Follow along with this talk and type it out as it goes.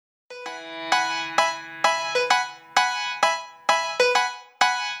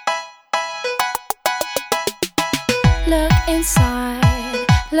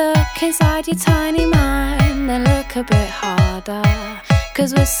Look inside your tiny mind, then look a bit harder.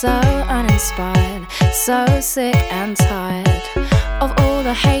 'Cause we're so uninspired, so sick and tired of all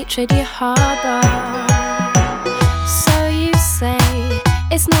the hatred you harbor. So you say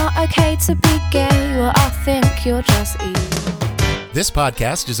it's not okay to be gay, well I think you're just evil. This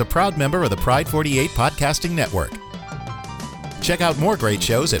podcast is a proud member of the Pride 48 Podcasting Network. Check out more great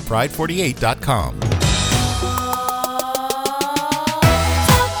shows at pride48.com.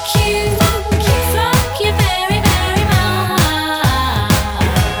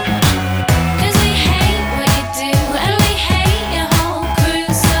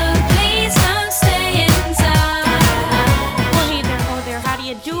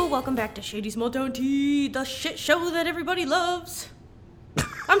 Welcome back to Shady Small Town Tea, the shit show that everybody loves.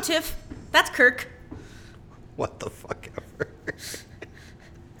 I'm Tiff. That's Kirk. What the fuck ever?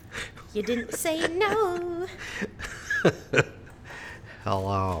 You didn't say no.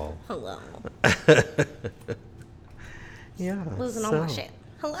 Hello. Hello. Yeah. Losing all my shit.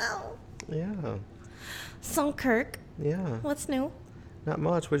 Hello. Yeah. So Kirk. Yeah. What's new? Not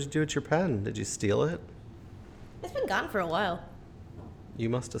much. What'd you do with your pen? Did you steal it? It's been gone for a while. You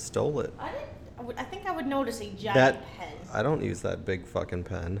must have stole it. I think I would notice a giant pen. I don't use that big fucking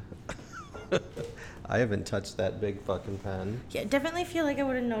pen. I haven't touched that big fucking pen. Yeah, definitely feel like I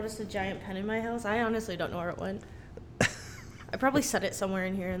would have noticed a giant pen in my house. I honestly don't know where it went. I probably set it somewhere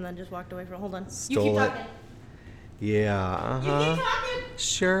in here and then just walked away from it. Hold on. Stole you keep it. talking. Yeah, You keep talking.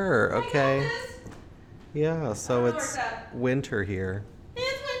 Sure, okay. Yeah, so it's at. winter here.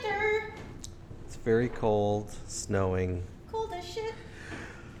 It's winter. It's very cold, snowing. Cold as shit.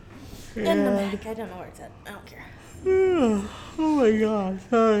 In the back. I don't know where it's at. I don't care. Oh my god,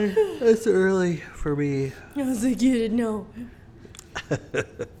 sorry. It's early for me. I was like, you didn't know.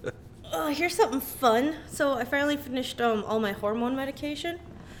 Here's something fun. So I finally finished all my hormone medication.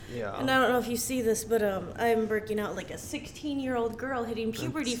 Yeah. And I don't know if you see this, but I'm breaking out like a 16-year-old girl hitting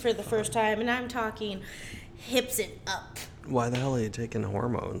puberty for the first time, and I'm talking hips and up. Why the hell are you taking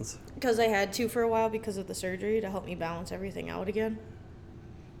hormones? Because I had to for a while because of the surgery to help me balance everything out again.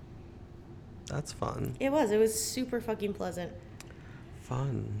 That's fun. It was super fucking pleasant.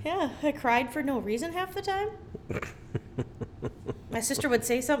 Fun. Yeah, I cried for no reason half the time. My sister would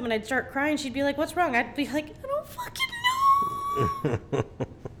say something and I'd start crying. She'd be like, "What's wrong?" I'd be like, "I don't fucking know."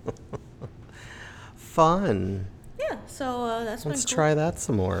 Fun. Yeah, so that's been Let's cool. try that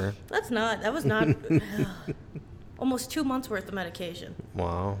some more. That was not almost 2 months worth of medication.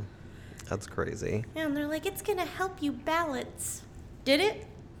 Wow. That's crazy. Yeah, and they're like, "It's gonna help you balance." Did it?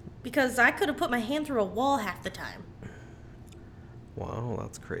 Because I could have put my hand through a wall half the time. Wow,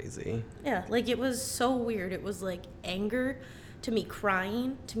 that's crazy. Yeah, like it was so weird. It was like anger to me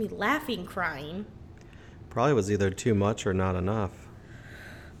crying, to me laughing, crying. Probably was either too much or not enough.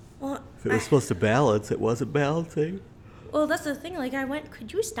 Well, If it was supposed to balance, it wasn't balancing. well, that's the thing. Like I went,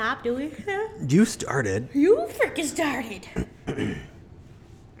 "Could you stop doing that?" You started. You freaking started.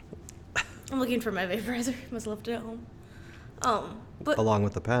 I'm looking for my vaporizer. Must have left it at home. But Along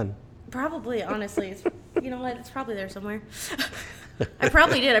with the pen. probably, honestly, it's, you know what? It's probably there somewhere. I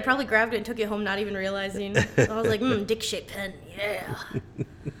probably did. I probably grabbed it and took it home, not even realizing. I was like, dick-shaped pen, yeah.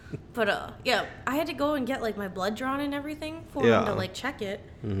 But, yeah, I had to go and get, like, my blood drawn and everything for them to, like, check it.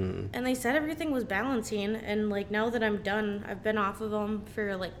 Mm-hmm. And they said everything was balancing. And, like, now that I'm done, I've been off of them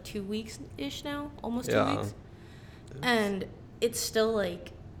for, like, 2 weeks-ish now. Almost 2 weeks. And it's still,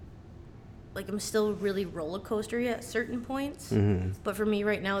 like I'm still really roller coastery at certain points. Mm-hmm. But for me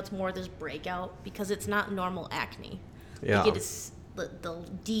right now, it's more this breakout because it's not normal acne. Yeah. Like it is the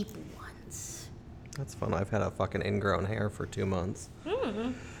deep ones. That's fun. I've had a fucking ingrown hair for 2 months.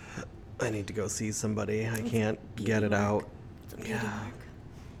 Mm-hmm. I need to go see somebody. I can't get it out. It's a beauty mark.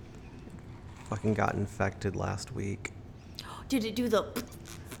 Fucking got infected last week. Did it do the...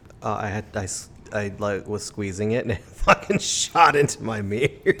 I like was squeezing it and it fucking shot into my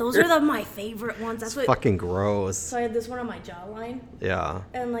mirror. Those are my favorite ones. That's what... Fucking gross. So I had this one on my jawline. Yeah.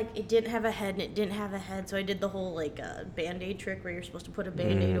 And, like, it didn't have a head and it didn't have a head. So I did the whole, like, Band-Aid trick where you're supposed to put a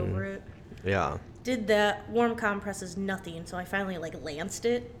Band-Aid over it. Yeah. Did that. Warm compresses, nothing. So I finally, like, lanced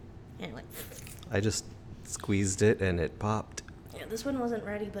it. And, like... I just squeezed it and it popped. Yeah, this one wasn't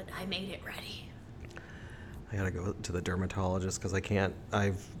ready, but I made it ready. I gotta go to the dermatologist because I can't.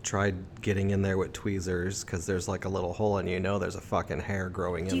 I've tried getting in there with tweezers because there's like a little hole and there's a fucking hair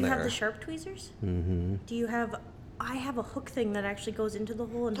growing in there. Do you have the sharp tweezers? Mm-hmm. Do you have... I have a hook thing that actually goes into the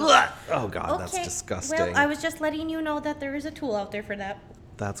hole and... Oh god, okay. That's disgusting. Well, I was just letting you know that there is a tool out there for that.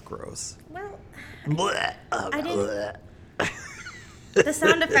 That's gross. Well, Blech. I didn't... The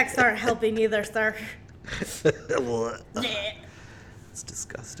sound effects aren't helping either, sir. It's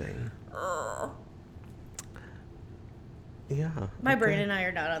disgusting. Yeah. My brain and I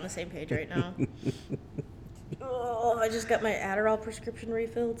are not on the same page right now. I just got my Adderall prescription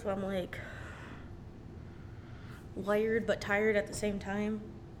refilled, so I'm like wired but tired at the same time.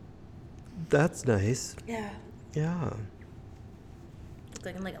 That's nice. Yeah. Yeah.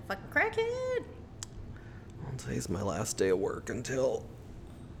 Looking like a fucking crackhead. Well, today's my last day of work until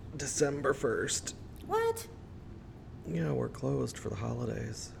December 1st. What? Yeah, we're closed for the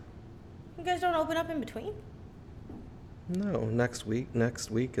holidays. You guys don't open up in between? No, next week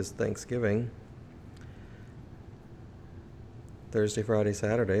is Thanksgiving. Thursday, Friday,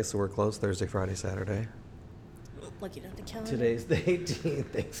 Saturday, so we're closed Thursday, Friday, Saturday. Looking at the calendar. Today's the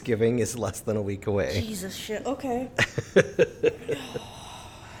 18th. Thanksgiving is less than a week away. Jesus shit. Okay.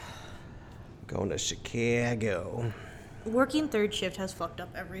 Going to Chicago. Working third shift has fucked up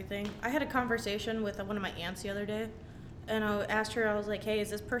everything. I had a conversation with one of my aunts the other day, and I asked her, I was like, hey, is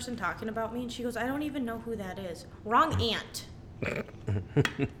this person talking about me? And she goes, I don't even know who that is. Wrong aunt.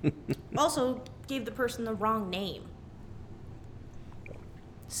 Also gave the person the wrong name.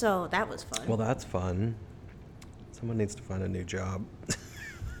 So that was fun. Well, that's fun. Someone needs to find a new job.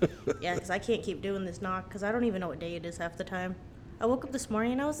 Yeah, because I can't keep doing this knock, because I don't even know what day it is half the time. I woke up this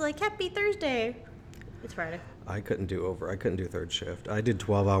morning and I was like, happy Thursday. It's Friday. I couldn't do third shift. I did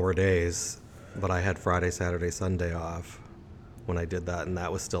 12-hour days, but I had Friday, Saturday, Sunday off when I did that, and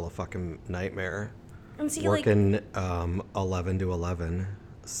that was still a fucking nightmare. And see, Working 11 to 11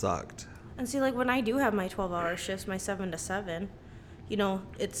 sucked. like when I do have my 12-hour shifts, my 7 to 7, you know,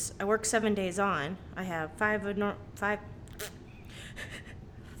 I work 7 days on. I have five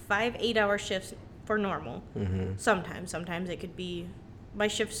 8-hour shifts for normal. Mm-hmm. Sometimes it could be, my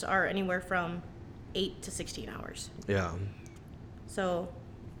shifts are anywhere from 8 to 16 hours. Yeah. So,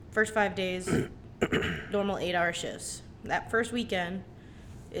 first 5 days, normal 8-hour shifts. That first weekend,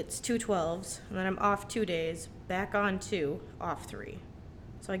 it's 2 12s, and then I'm off 2 days, back on 2, off 3.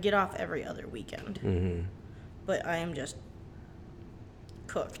 So I get off every other weekend. Mm-hmm. But I am just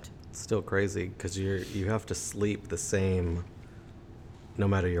cooked. It's still crazy because you have to sleep the same no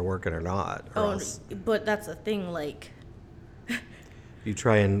matter you're working or not. Or else But that's the thing, like, you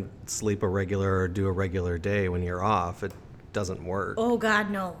try and sleep or do a regular day when you're off, it doesn't work. oh God,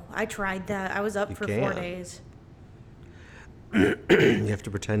 no. I tried that. I was up for 4 can't. days. You have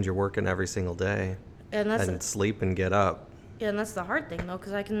to pretend you're working every single day And sleep and get up. Yeah, and that's the hard thing, though,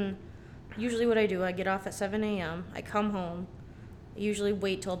 because usually what I do, I get off at 7 a.m., I come home, I usually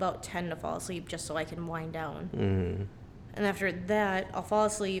wait till about 10 to fall asleep just so I can wind down. Mm-hmm. And after that, I'll fall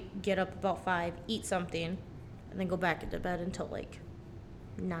asleep, get up about 5, eat something, and then go back into bed until, like,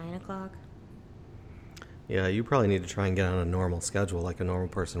 9 o'clock. Yeah, you probably need to try and get on a normal schedule. Like a normal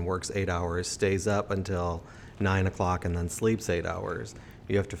person works 8 hours, stays up until 9 o'clock, and then sleeps 8 hours.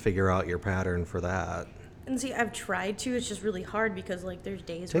 You have to figure out your pattern for that. And see, I've tried to. It's just really hard because, like, there's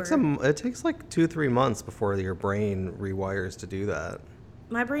days It takes like 2-3 months before your brain rewires to do that.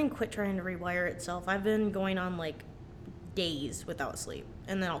 my brain quit trying to rewire itself. I've been going on, like, days without sleep,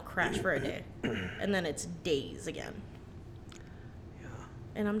 and then I'll crash for a day, and then it's days again. Yeah.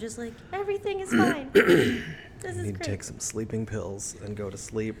 And I'm just like, everything is fine. This You is need great. to take some sleeping pills and go to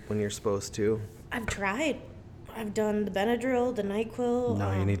sleep when you're supposed to. I've tried. I've done the Benadryl, the NyQuil.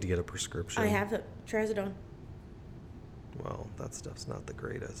 No, you need to get a prescription. I have it. Trazodone. Well, that stuff's not the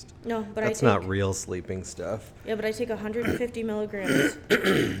greatest. No, but That's I take. not real sleeping stuff. Yeah, but I take 150 milligrams.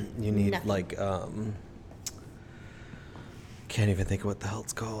 You need Nothing. can't even think of what the hell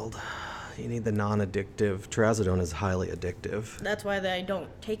it's called. You need the non-addictive. Trazodone is highly addictive. That's why I don't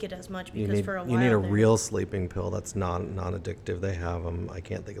take it as much You because need for a while you need a there- real sleeping pill that's non-addictive. They have them. I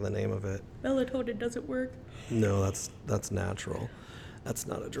can't think of the name of it. melatonin doesn't work. No, that's natural. That's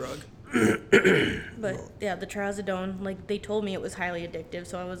not a drug. But yeah, the Trazodone, like they told me it was highly addictive,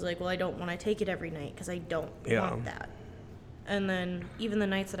 so I was like, well, I don't want to take it every night because I don't want that. And then even the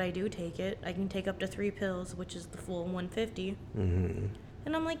nights that I do take it, I can take up to 3 pills, which is the full 150. Mm-hmm.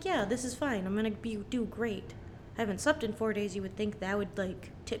 And I'm like, yeah, this is fine. I'm gonna do great. I haven't slept in 4 days. You would think that would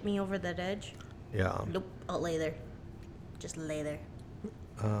like tip me over that edge. Yeah. Nope. I'll lay there. Just lay there.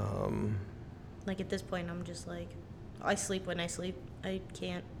 Like at this point, I'm just like, I sleep when I sleep. I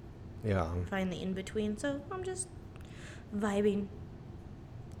can't Yeah. find the in between, so I'm just vibing.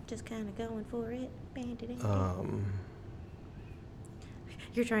 Just kind of going for it.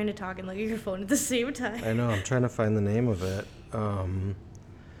 You're trying to talk and look at your phone at the same time. I know. I'm trying to find the name of it.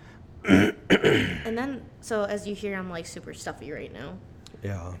 And then, so as you hear, I'm like super stuffy right now.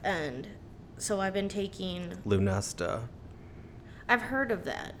 Yeah. And so I've been taking, Lunesta. I've heard of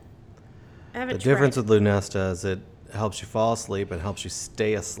that. I haven't The difference tried. with Lunesta is it helps you fall asleep and helps you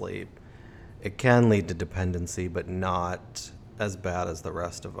stay asleep. It can lead to dependency, but not as bad as the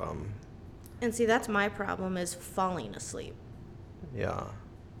rest of them. And see, that's my problem is falling asleep. Yeah.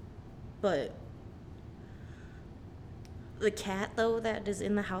 But the cat, though, that is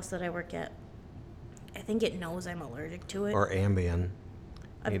in the house that I work at, I think it knows I'm allergic to it. Or Ambien.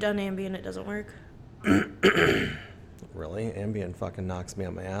 I've done Ambien, it doesn't work. Really? Ambien fucking knocks me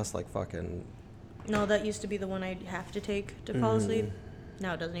on my ass like fucking... No, that used to be the one I'd have to take to fall asleep.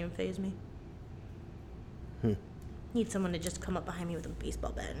 Now it doesn't even faze me. Need someone to just come up behind me with a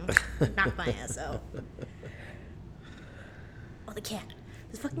baseball bat and knock my ass out. Oh, the cat.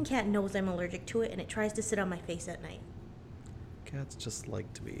 This fucking cat knows I'm allergic to it, and it tries to sit on my face at night. Cats just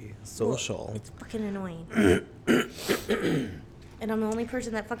like to be social. It's fucking annoying. And I'm the only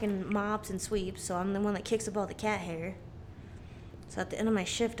person that fucking mops and sweeps, so I'm the one that kicks up all the cat hair. So at the end of my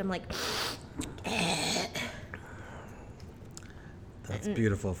shift, I'm like... That's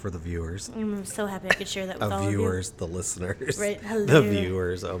beautiful for the viewers. I'm so happy I could share that with all Viewers, the listeners. Right, The hello.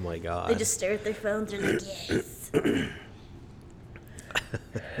 viewers, oh my god. of you. They just stare at their phones and like, yes.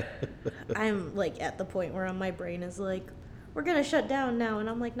 I'm like at the point where my brain is like, we're gonna shut down now, and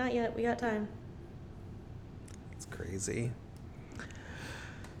I'm like, not yet, we got time. It's crazy.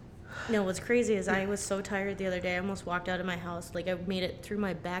 No, what's crazy is I was so tired the other day, I almost walked out of my house. Like, I made it through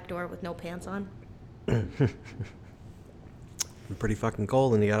my back door with no pants on. Pretty fucking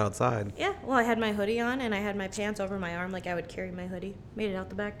cold and you got outside. Yeah, well, I had my hoodie on, and I had my pants over my arm like I would carry my hoodie. Made it out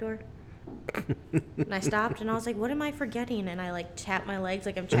the back door. And I stopped, and I was like, what am I forgetting? And I, like, tapped my legs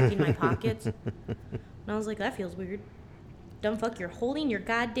like I'm checking my pockets. And I was like, that feels weird. Dumb fuck, you're holding your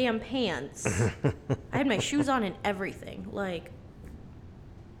goddamn pants. I had my shoes on and everything. Like,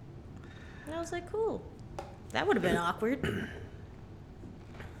 and I was like, cool. That would have been awkward.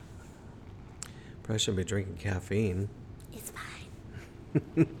 Probably shouldn't be drinking caffeine. It's fine.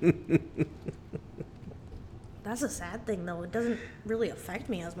 That's a sad thing, though. It doesn't really affect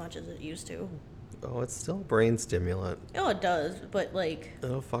me as much as it used to. Oh, it's still a brain stimulant. Oh, it does, but like,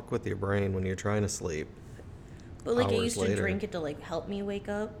 It'll fuck with your brain when you're trying to sleep. I Hours used to later. drink it to like help me wake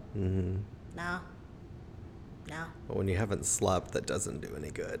up. Mm-hmm. No, But when you haven't slept, that doesn't do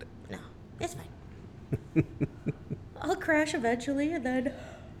any good. no, it's fine. I'll crash eventually, and then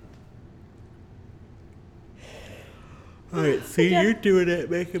Alright, see, Yeah. you're doing it,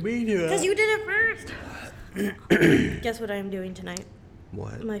 making me do because it. you did it first. Guess what I'm doing tonight?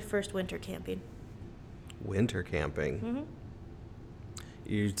 What? My first winter camping. Winter camping? Mm-hmm.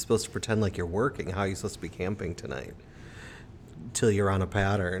 You're supposed to pretend like you're working. How are you supposed to be camping tonight? Till you're on a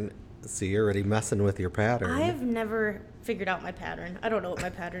pattern. So you're already messing with your pattern. I've never figured out my pattern. I don't know what my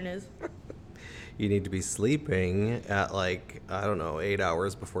pattern is. You need to be sleeping at like, I don't know, 8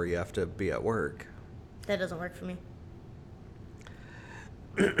 hours before you have to be at work. That doesn't work for me.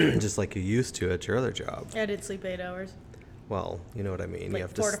 Just like you used to at your other job. I did sleep 8 hours, Well, you know what I mean. like you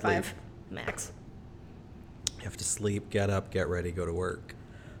have to 4 to sleep. 5 max. You have to sleep, get up, get ready, go to work.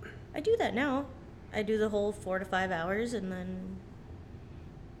 I do that now. I do the whole 4 to 5 hours, and then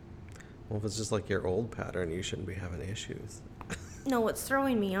Well, if it's just like your old pattern, you shouldn't be having issues. no. What's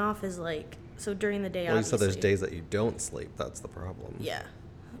throwing me off is like, so during the day, Well, you said there's obviously- days that you don't sleep. That's the problem. Yeah.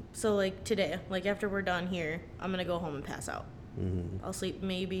 So like today, like after we're done here, I'm gonna go home and pass out. Mm-hmm. I'll sleep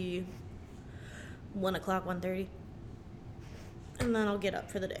maybe 1 o'clock, 1:30, and then I'll get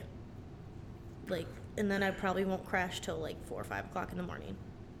up for the day. Like, and then I probably won't crash till like 4 or 5 o'clock in the morning.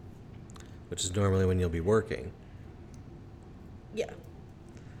 Which is normally when you'll be working. Yeah.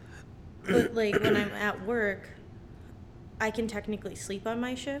 But like when I'm at work, I can technically sleep on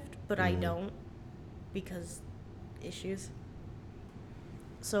my shift, but I don't because issues.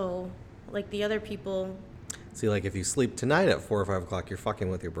 So like the other people, See, like if you sleep tonight at 4 or 5 o'clock, you're fucking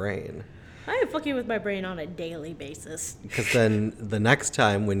with your brain. I am fucking with my brain on a daily basis. Because then the next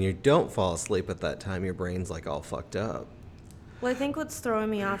time when you don't fall asleep at that time, your brain's like all fucked up. Well, I think what's throwing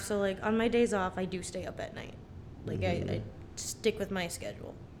me off, so like on my days off, I do stay up at night. Like I stick with my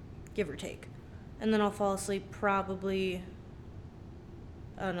schedule, give or take. And then I'll fall asleep probably,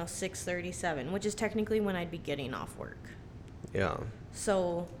 I don't know, 6:30, 7, which is technically when I'd be getting off work. Yeah.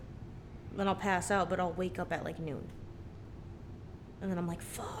 So then I'll pass out, but I'll wake up at like noon. And then I'm like,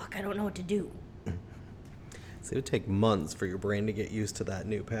 fuck, I don't know what to do. So it would take months for your brain to get used to that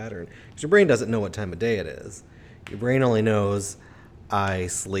new pattern. Because your brain doesn't know what time of day it is. Your brain only knows I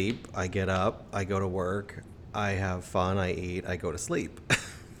sleep, I get up, I go to work, I have fun, I eat, I go to sleep.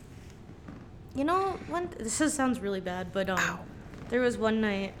 You know, sounds really bad, but there was one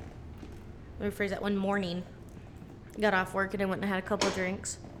night, let me phrase that, one morning, got off work and I went and had a couple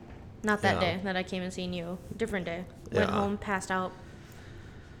drinks. Not that Yeah. day that I came and seen you. Different day. Went Yeah. home, passed out,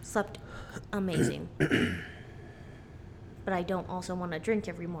 slept amazing. But I don't also want to drink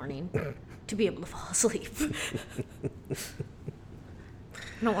every morning to be able to fall asleep.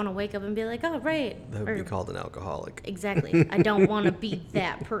 I don't want to wake up and be like, oh, right. That would be called an alcoholic. Exactly. I don't want to be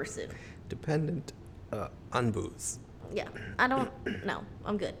that person. Dependent on booze. Yeah. I don't. No,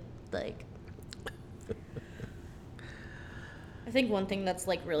 I'm good. Like, I think one thing that's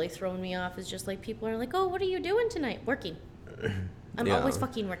like really throwing me off is just like people are like, oh, what are you doing tonight? Working. I'm Yeah. always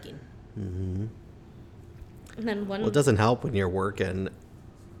fucking working. Mm-hmm. And then one. Well, it doesn't help when you're working.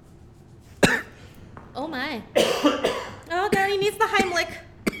 Oh my. Oh, Daddy needs the Heimlich.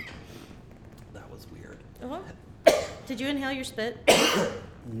 That was weird. Oh. Did you inhale your spit?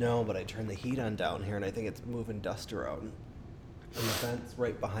 No, but I turned the heat on down here, and I think it's moving dust around. And the vent's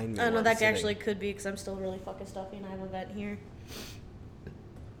right behind me. Oh, where no, I'm that sitting. actually could be because I'm still really fucking stuffy and I have a vent here.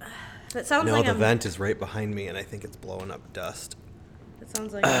 That sounds No, like the I'm... vent is right behind me, and I think it's blowing up dust. That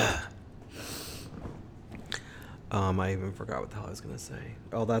sounds like... I even forgot what the hell I was going to say.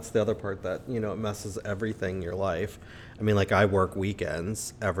 Oh, that's the other part that, it messes everything in your life. I mean, like, I work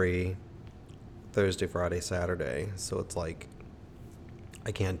weekends every Thursday, Friday, Saturday, so it's like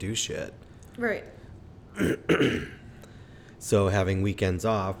I can't do shit. Right. So having weekends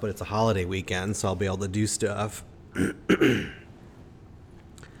off, but it's a holiday weekend, so I'll be able to do stuff. I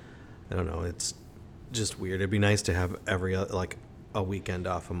don't know, it's just weird. It'd be nice to have a weekend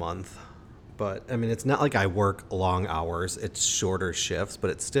off a month. But, I mean, it's not like I work long hours. It's shorter shifts, but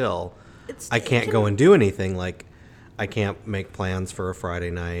it's still... I can't go and do anything. Like, I can't make plans for a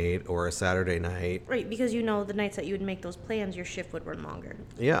Friday night or a Saturday night. Right, because the nights that you would make those plans, your shift would run longer.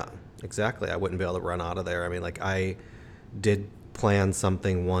 Yeah, exactly. I wouldn't be able to run out of there. I mean, like, I did plan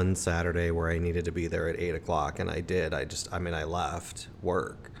something one Saturday where I needed to be there at 8 o'clock, and I did. I left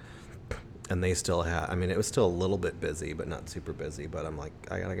work. And they still had... I mean, it was still a little bit busy, but not super busy. But I'm like,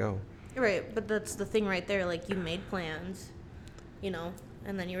 I gotta go. Right, but that's the thing right there. Like, you made plans, and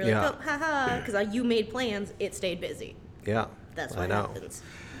then you were like, Yeah. oh, haha, because you made plans, it stayed busy. Yeah, That's I what know. happens.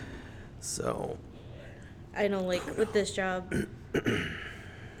 So, I know, like, with this job,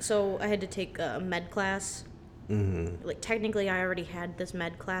 so I had to take a med class. Mm-hmm. Like, technically, I already had this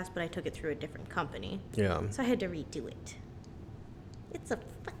med class, but I took it through a different company. yeah. So I had to redo it. It's a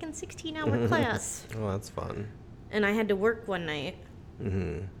fucking 16-hour class. Oh, that's fun. And I had to work one night.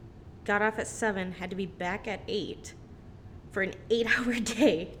 Mm-hmm. Got off at 7, had to be back at 8 for an 8-hour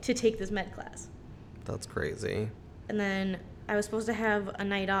day to take this med class. That's crazy. And then I was supposed to have a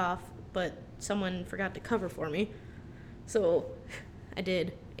night off, but someone forgot to cover for me. So I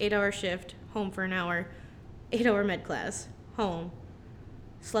did 8-hour shift, home for an hour, 8-hour med class, home,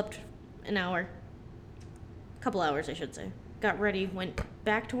 slept an hour, couple hours I should say, got ready, went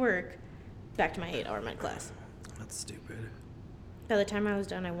back to work, back to my 8-hour med class. That's stupid. By the time I was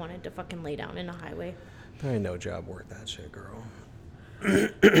done, I wanted to fucking lay down in a highway. There ain't no job worth that shit, girl.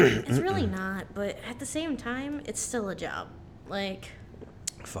 It's really not, but at the same time, it's still a job. Like...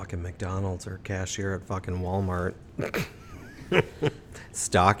 Fucking McDonald's or cashier at fucking Walmart.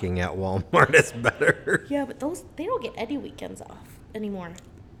 Stocking at Walmart is better. Yeah, but they don't get any weekends off anymore.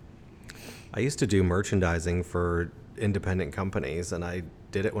 I used to do merchandising for independent companies, and I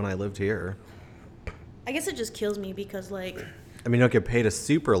did it when I lived here. I guess it just kills me because, like... I mean, you don't get paid a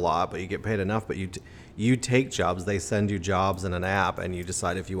super lot, but you get paid enough. But you take jobs. They send you jobs in an app, and you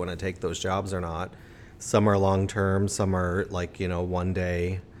decide if you want to take those jobs or not. Some are long term. Some are like, one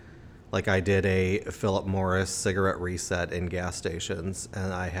day. Like I did a Philip Morris cigarette reset in gas stations,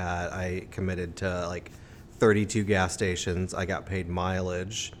 and I committed to like 32 gas stations. I got paid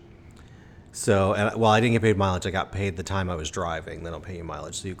mileage. So, I didn't get paid mileage. I got paid the time I was driving. They don't pay you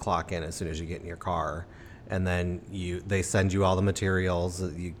mileage. So you clock in as soon as you get in your car. And then they send you all the materials.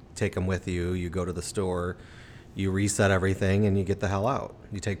 You take them with you. You go to the store. You reset everything, and you get the hell out.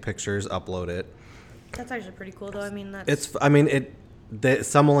 You take pictures, upload it. That's actually pretty cool, though. I mean, that's...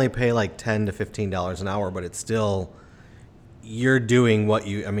 Some only pay like $10 to $15 an hour, but it's still... You're doing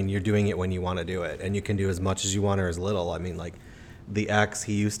you're doing it when you want to do it. And you can do as much as you want or as little. I mean, like, the ex,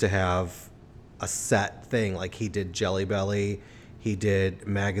 he used to have a set thing. Like, he did Jelly Belly. He did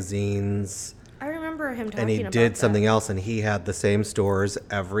magazines... I remember him talking about and he did something else, and he had the same stores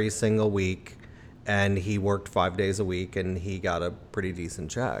every single week, and he worked 5 days a week, and he got a pretty decent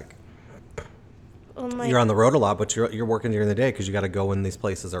check. You're on the road a lot, but you're working during the day because you got to go when these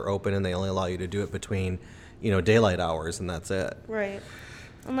places are open, and they only allow you to do it between, daylight hours, and that's it. Right.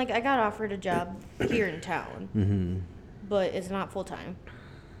 And I got offered a job here in town, but it's not full time.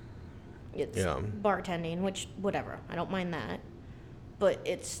 It's bartending, which whatever, I don't mind that. but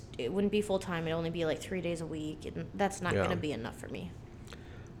it wouldn't be full time. It'd only be like 3 days a week, and that's not Yeah. gonna be enough for me.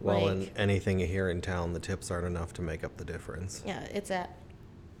 Well, Like- and anything here in town, the tips aren't enough to make up the difference. Yeah, it's at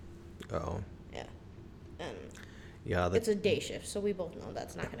Oh, yeah, and yeah. it's a day shift, so we both know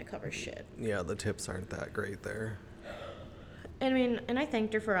that's not gonna cover shit. Yeah, the tips aren't that great there. I mean, and I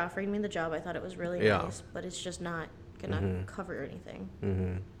thanked her for offering me the job. I thought it was really Yeah. nice, but it's just not gonna cover anything.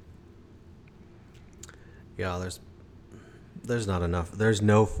 Mm-hmm. Yeah, there's not enough. There's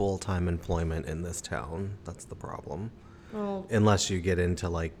no full-time employment in this town. That's the problem. Well, Unless you get into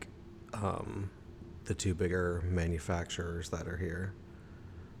like the two bigger manufacturers that are here.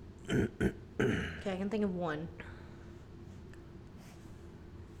 okay, I can think of one.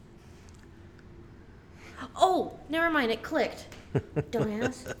 Oh, never mind. It clicked.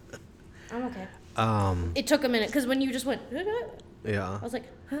 Dumbass. I'm okay. It took a minute because when you just went, Yeah. I was like,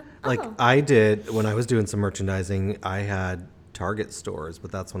 huh? Like Oh. I did when I was doing some merchandising, I had Target stores,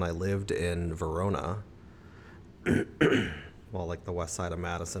 but that's when I lived in Verona. Well, like the west side of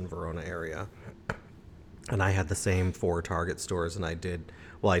Madison, Verona area. And I had the same 4 Target stores, and I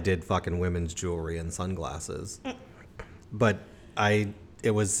did fucking women's jewelry and sunglasses. But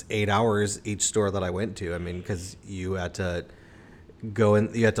it was 8 hours each store that I went to. I mean, because you had to go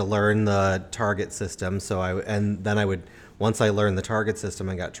in, you had to learn the Target system. Once I learned the Target system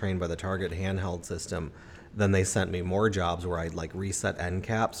and got trained by the Target handheld system, then they sent me more jobs where I'd like reset end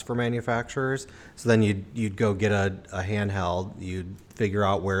caps for manufacturers. So then you'd go get a handheld, you'd figure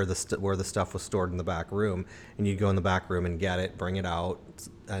out where the stuff was stored in the back room, and you'd go in the back room and get it, bring it out,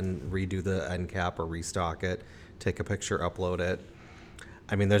 and redo the end cap or restock it, take a picture, upload it.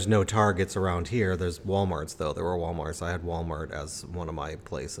 I mean, there's no Targets around here. There's Walmarts though. There were Walmarts. I had Walmart as one of my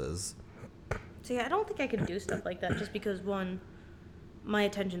places. See, I don't think I could do stuff like that just because, one, my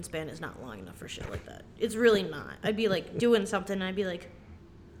attention span is not long enough for shit like that. It's really not. I'd be like doing something and I'd be like,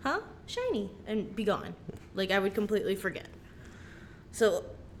 huh? Shiny. And be gone. Like, I would completely forget. So,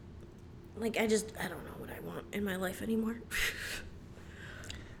 like, I don't know what I want in my life anymore.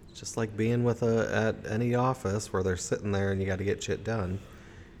 It's just like being at any office where they're sitting there and you got to get shit done.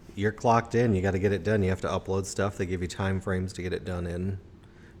 You're clocked in. You got to get it done. You have to upload stuff. They give you time frames to get it done in.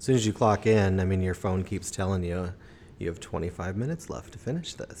 As soon as you clock in, I mean, your phone keeps telling you have 25 minutes left to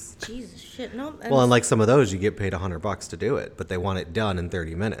finish this. Jesus, shit, no. Well, and like some of those, you get paid $100 to do it, but they want it done in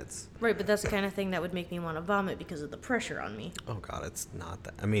 30 minutes. Right, but that's the kind of thing that would make me want to vomit because of the pressure on me. Oh, God, it's not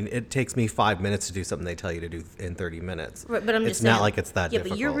that. I mean, it takes me 5 minutes to do something they tell you to do in 30 minutes. Right, but I'm just It's saying. not like it's that difficult.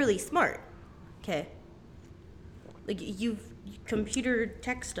 Yeah, but you're really smart. Okay. Like, you've computer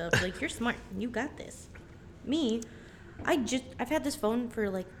tech stuff. Like, you're smart. You got this. Me, I've had this phone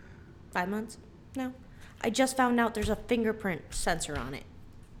for like 5 months now. I just found out there's a fingerprint sensor on it.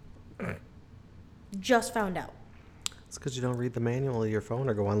 Just found out. It's because you don't read the manual of your phone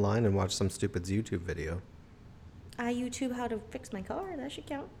or go online and watch some stupid's YouTube video. I YouTube how to fix my car. That should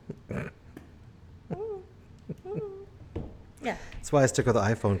count. Yeah. That's why I stick with the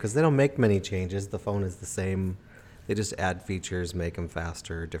iPhone, because they don't make many changes. The phone is the same. They just add features, make them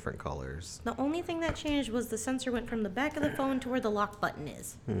faster, different colors. The only thing that changed was the sensor went from the back of the phone to where the lock button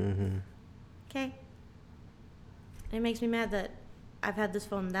is. Mm-hmm. Okay? And it makes me mad that I've had this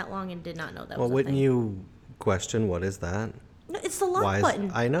phone that long and did not know that Well, was a wouldn't thing. you question what is that? No, it's the lock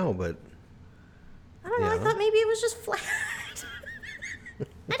button. I know, but I don't know. I yeah. thought maybe it was just flat.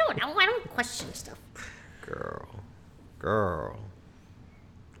 I don't know. I don't question stuff. girl.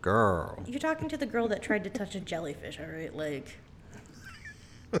 You're talking to the girl that tried to touch a jellyfish, all right?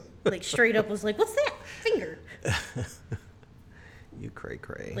 Like straight up was like, "What's that finger?" You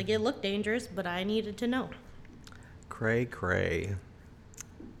cray. Like, it looked dangerous, but I needed to know. Cray.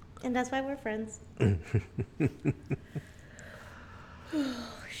 And that's why we're friends.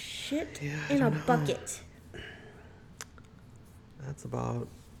 Oh, shit in a bucket. That's about...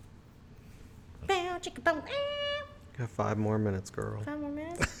 Bow, chicka, bow, Got 5 more minutes, girl. 5 more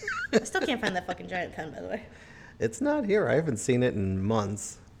minutes. I still can't find that fucking giant pen, by the way. It's not here. I haven't seen it in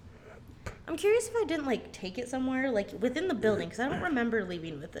months. I'm curious if I didn't, like, take it somewhere, like, within the building, because I don't remember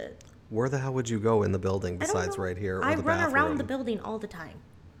leaving with it. Where the hell would you go in the building I don't besides know. right here or I the run bathroom? around the building all the time.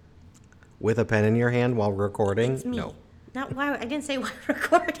 With a pen in your hand while recording? It's me. No. Not why. I didn't say while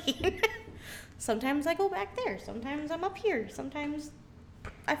recording. Sometimes I go back there. Sometimes I'm up here. Sometimes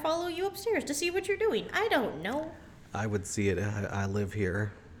I follow you upstairs to see what you're doing. I don't know. I would see it. I live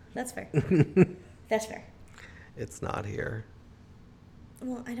here. That's fair. That's fair. It's not here.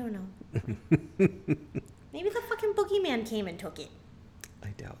 Well, I don't know. Maybe the fucking boogeyman came and took it. I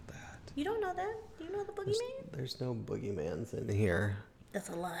doubt that. You don't know that? Do you know the boogeyman? There's no boogeymans in here. That's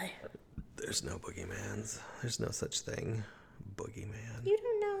a lie. There's no boogeymans. There's no such thing. boogeyman. You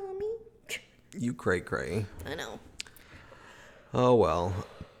don't know me. You cray. I know. Oh, well.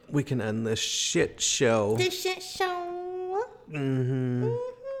 We can end this shit show. This shit show.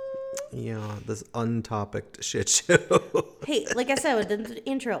 Yeah, this untopicked shit show. Hey, like I said with the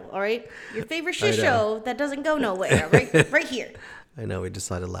intro, all right? Your favorite I shit know. show that doesn't go nowhere, right here. I know, we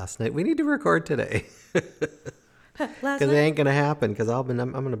decided last night we need to record today. Last Because it night. ain't going to happen because I'm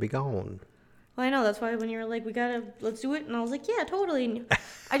going to be gone. Well, I know. That's why when you were like, let's do it. And I was like, yeah, totally. And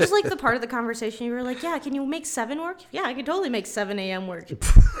I just like the part of the conversation. You were like, yeah, can you make 7 work? Yeah, I can totally make 7 a.m. work.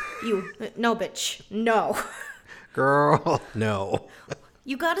 No, bitch. No. Girl, no.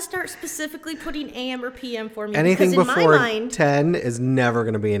 You got to start specifically putting AM or PM for me. Anything because in before my mind, 10 is never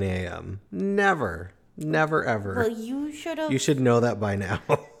going to be an AM. Never. Never, ever. well, you should have. You should know that by now.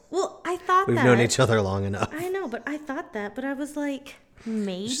 Well, I thought We've that. known each other long enough. I know, but I thought that. But I was like,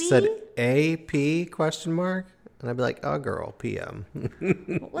 maybe. She said AP question mark, and I'd be like, oh girl, PM.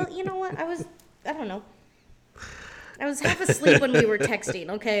 Well, you know what? I don't know. I was half asleep when we were texting,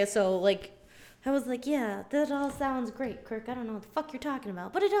 okay? So, like, I was like, yeah, that all sounds great, Kirk. I don't know what the fuck you're talking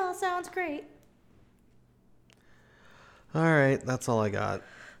about, but it all sounds great. All right, that's all I got.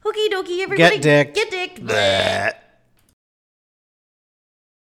 Okie dokie, everybody. Get dicked. Get dicked. Bleh.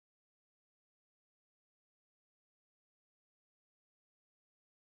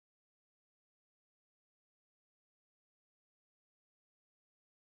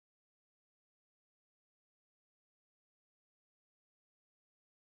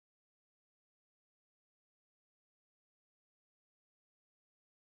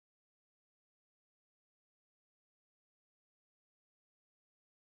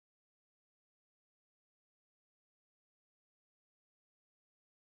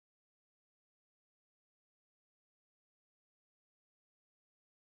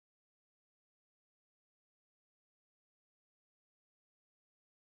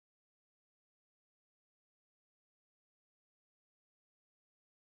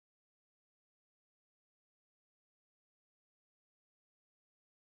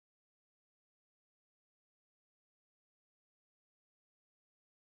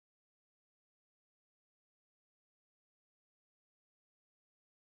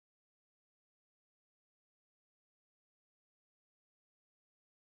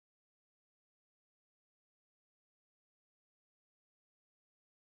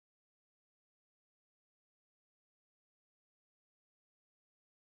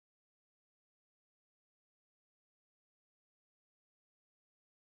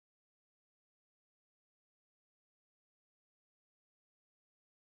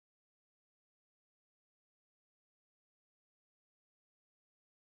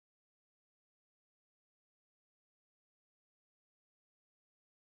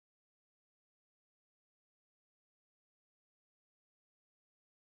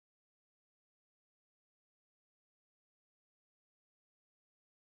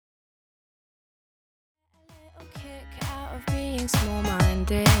 Kick out of being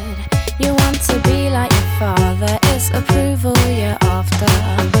small-minded. You want to be like your father. It's approval you're after.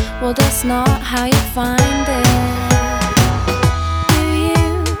 Well, that's not how you find it.